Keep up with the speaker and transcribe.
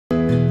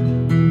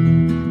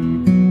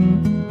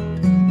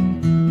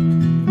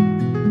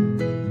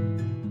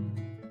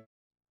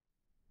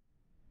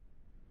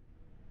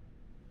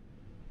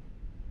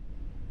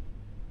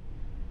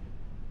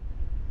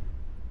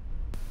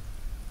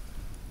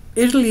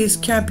Italy's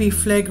Campi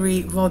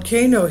Flegrei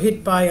volcano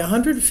hit by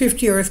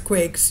 150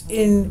 earthquakes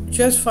in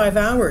just 5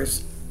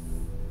 hours.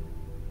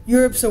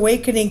 Europe's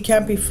awakening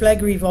Campi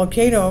Flegrei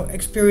volcano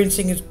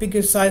experiencing its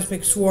biggest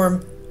seismic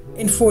swarm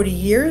in 40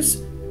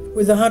 years,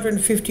 with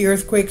 150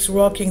 earthquakes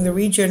rocking the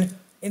region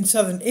in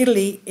southern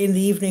Italy in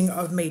the evening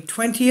of May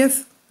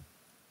 20th.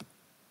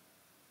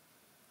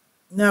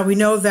 Now we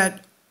know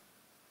that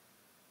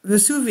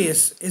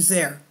Vesuvius is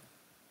there.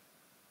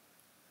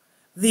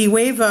 The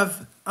wave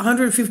of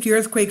 150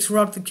 earthquakes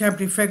rocked the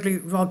Campi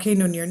Flegrei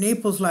volcano near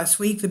Naples last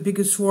week, the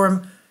biggest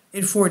swarm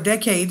in 4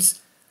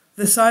 decades.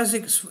 The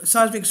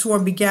seismic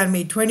swarm began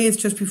May 20th,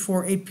 just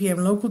before 8 p.m.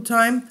 local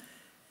time,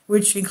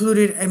 which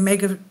included a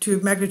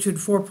magnitude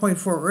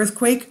 4.4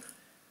 earthquake.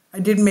 I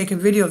didn't make a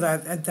video of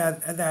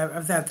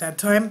that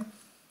time.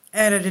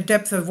 And at a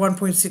depth of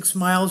 1.6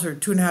 miles or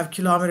 2.5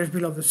 kilometers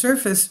below the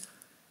surface,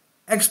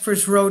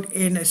 experts wrote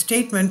in a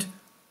statement,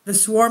 the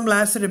swarm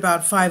lasted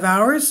about 5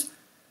 hours.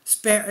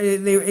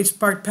 It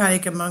sparked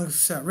panic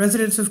amongst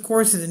residents, of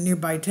course, in the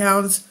nearby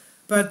towns,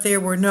 but there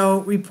were no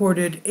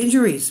reported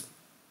injuries.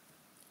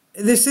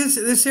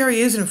 This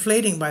area is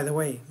inflating, by the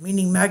way,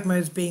 meaning magma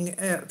is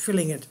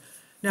filling it.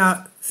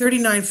 Now,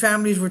 39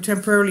 families were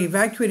temporarily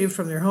evacuated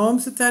from their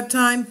homes at that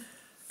time,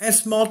 as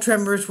small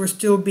tremors were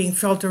still being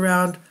felt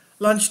around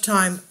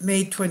lunchtime,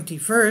 May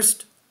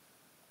 21st.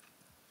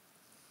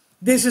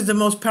 This is the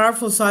most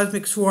powerful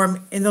seismic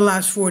swarm in the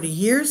last 40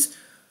 years.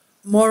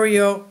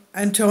 Mario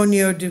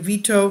Antonio De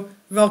Vito,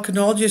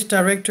 volcanologist,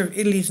 director of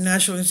Italy's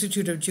National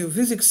Institute of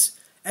Geophysics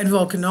and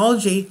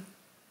Volcanology,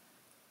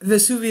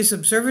 Vesuvius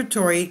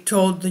Observatory,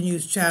 told the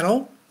news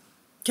channel,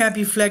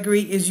 Campi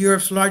Flegrei is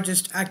Europe's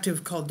largest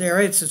active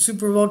caldera. It's a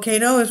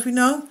supervolcano, as we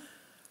know,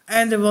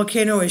 and the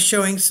volcano is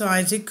showing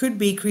signs it could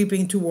be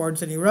creeping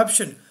towards an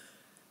eruption.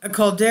 A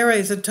caldera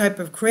is a type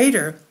of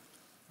crater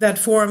that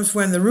forms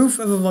when the roof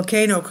of a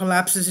volcano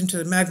collapses into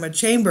the magma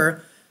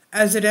chamber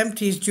as it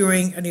empties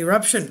during an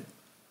eruption.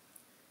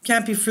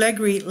 Campi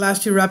Flegrei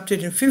last erupted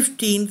in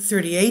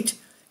 1538.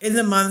 In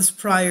the months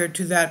prior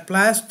to that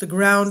blast, the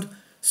ground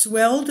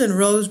swelled and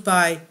rose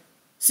by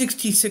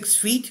 66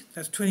 feet,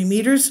 that's 20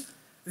 meters,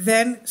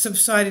 then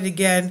subsided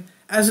again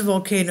as the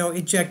volcano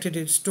ejected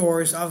its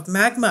stores of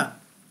magma.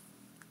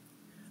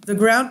 The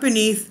ground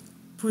beneath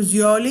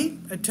Pozzuoli,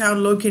 a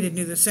town located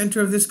near the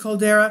center of this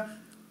caldera,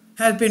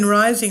 had been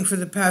rising for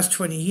the past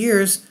 20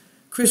 years.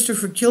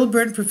 Christopher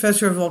Kilburn,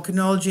 professor of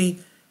volcanology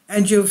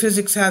and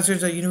geophysics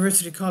hazards at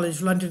University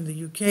College London,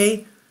 the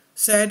UK,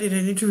 said in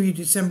an interview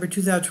December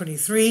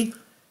 2023,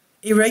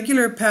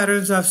 irregular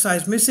patterns of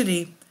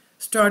seismicity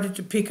started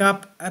to pick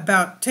up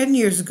about 10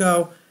 years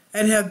ago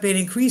and have been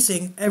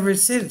increasing ever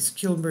since,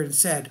 Kilburn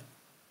said.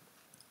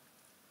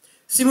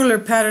 Similar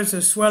patterns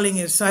of swelling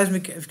and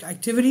seismic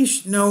activity,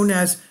 known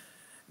as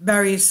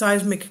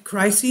baryseismic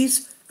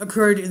crises,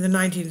 occurred in the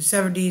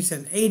 1970s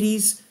and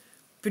 80s.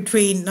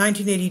 Between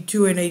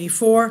 1982 and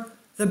 84,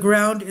 the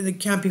ground in the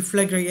Campi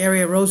Flegrei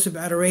area rose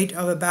at a rate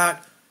of about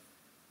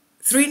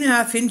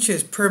 3.5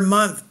 inches per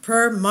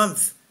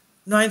month,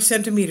 9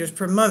 centimeters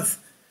per month,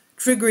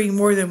 triggering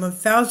more than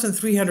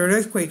 1,300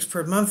 earthquakes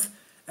per month,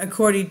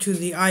 according to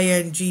the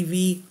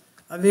INGV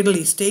of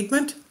Italy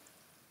statement.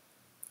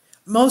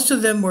 Most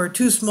of them were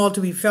too small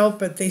to be felt,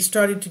 but they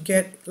started to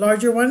get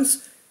larger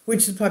ones,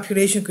 which the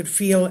population could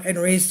feel and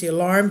raise the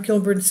alarm,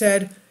 Kilburn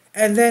said,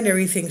 and then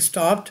everything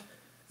stopped.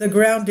 The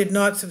ground did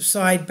not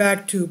subside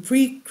back to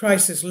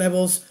pre-crisis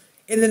levels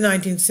in the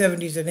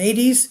 1970s and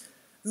 80s,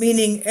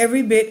 meaning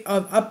every bit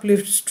of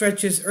uplift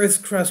stretches Earth's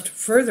crust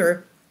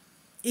further.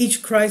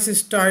 Each crisis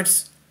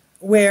starts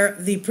where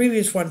the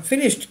previous one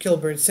finished,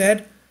 Kilburn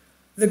said.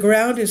 The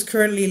ground is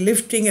currently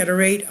lifting at a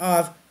rate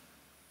of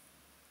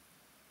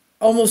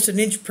almost an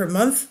inch per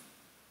month,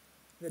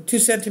 2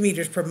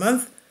 centimeters per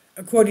month,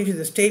 according to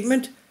the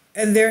statement,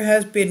 and there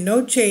has been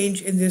no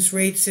change in this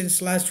rate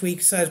since last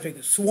week's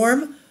seismic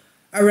swarm.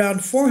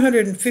 Around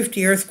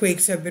 450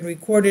 earthquakes have been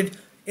recorded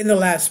in the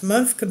last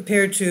month,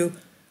 compared to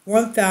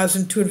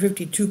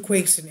 1,252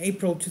 quakes in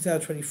April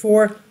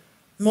 2024,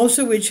 most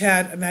of which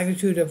had a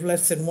magnitude of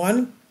less than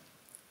 1.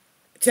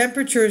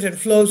 Temperatures and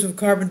flows of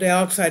carbon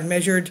dioxide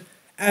measured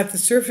at the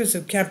surface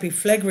of Campi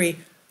Flegrei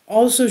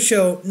also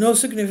show no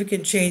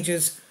significant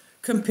changes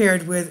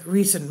compared with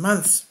recent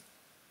months.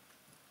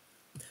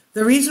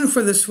 The reason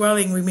for the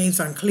swelling remains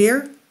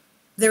unclear.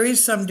 There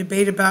is some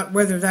debate about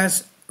whether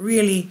that's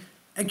really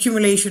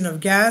accumulation of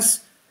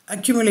gas,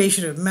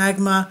 accumulation of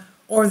magma,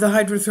 or the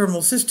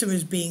hydrothermal system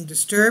is being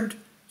disturbed,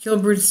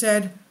 Kilburn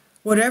said.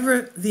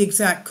 Whatever the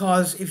exact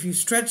cause, if you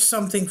stretch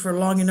something for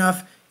long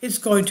enough, it's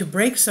going to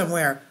break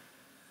somewhere.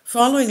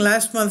 Following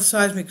last month's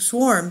seismic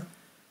swarm,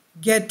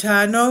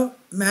 Gaetano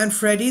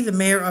Manfredi, the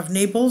mayor of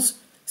Naples,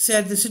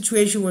 said the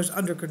situation was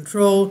under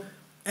control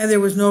and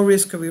there was no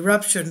risk of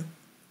eruption.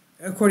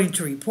 According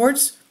to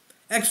reports,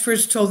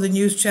 experts told the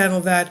news channel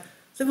that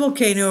the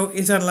volcano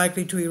is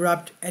unlikely to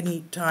erupt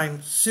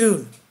anytime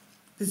soon.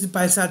 This is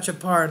by Satya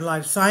Par in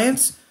Live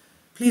Science.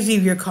 Please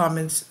leave your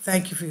comments.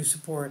 Thank you for your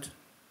support.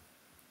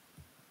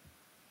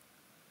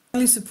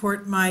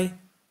 Support my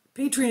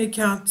Patreon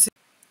account.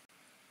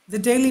 The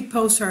daily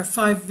posts are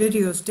 5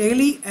 videos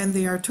daily, and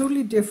they are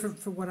totally different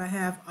from what I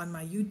have on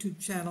my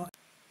YouTube channel.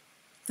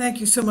 Thank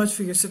you so much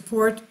for your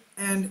support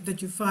and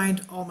that you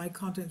find all my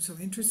content so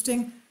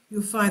interesting.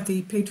 You'll find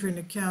the Patreon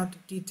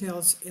account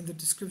details in the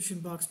description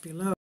box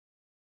below.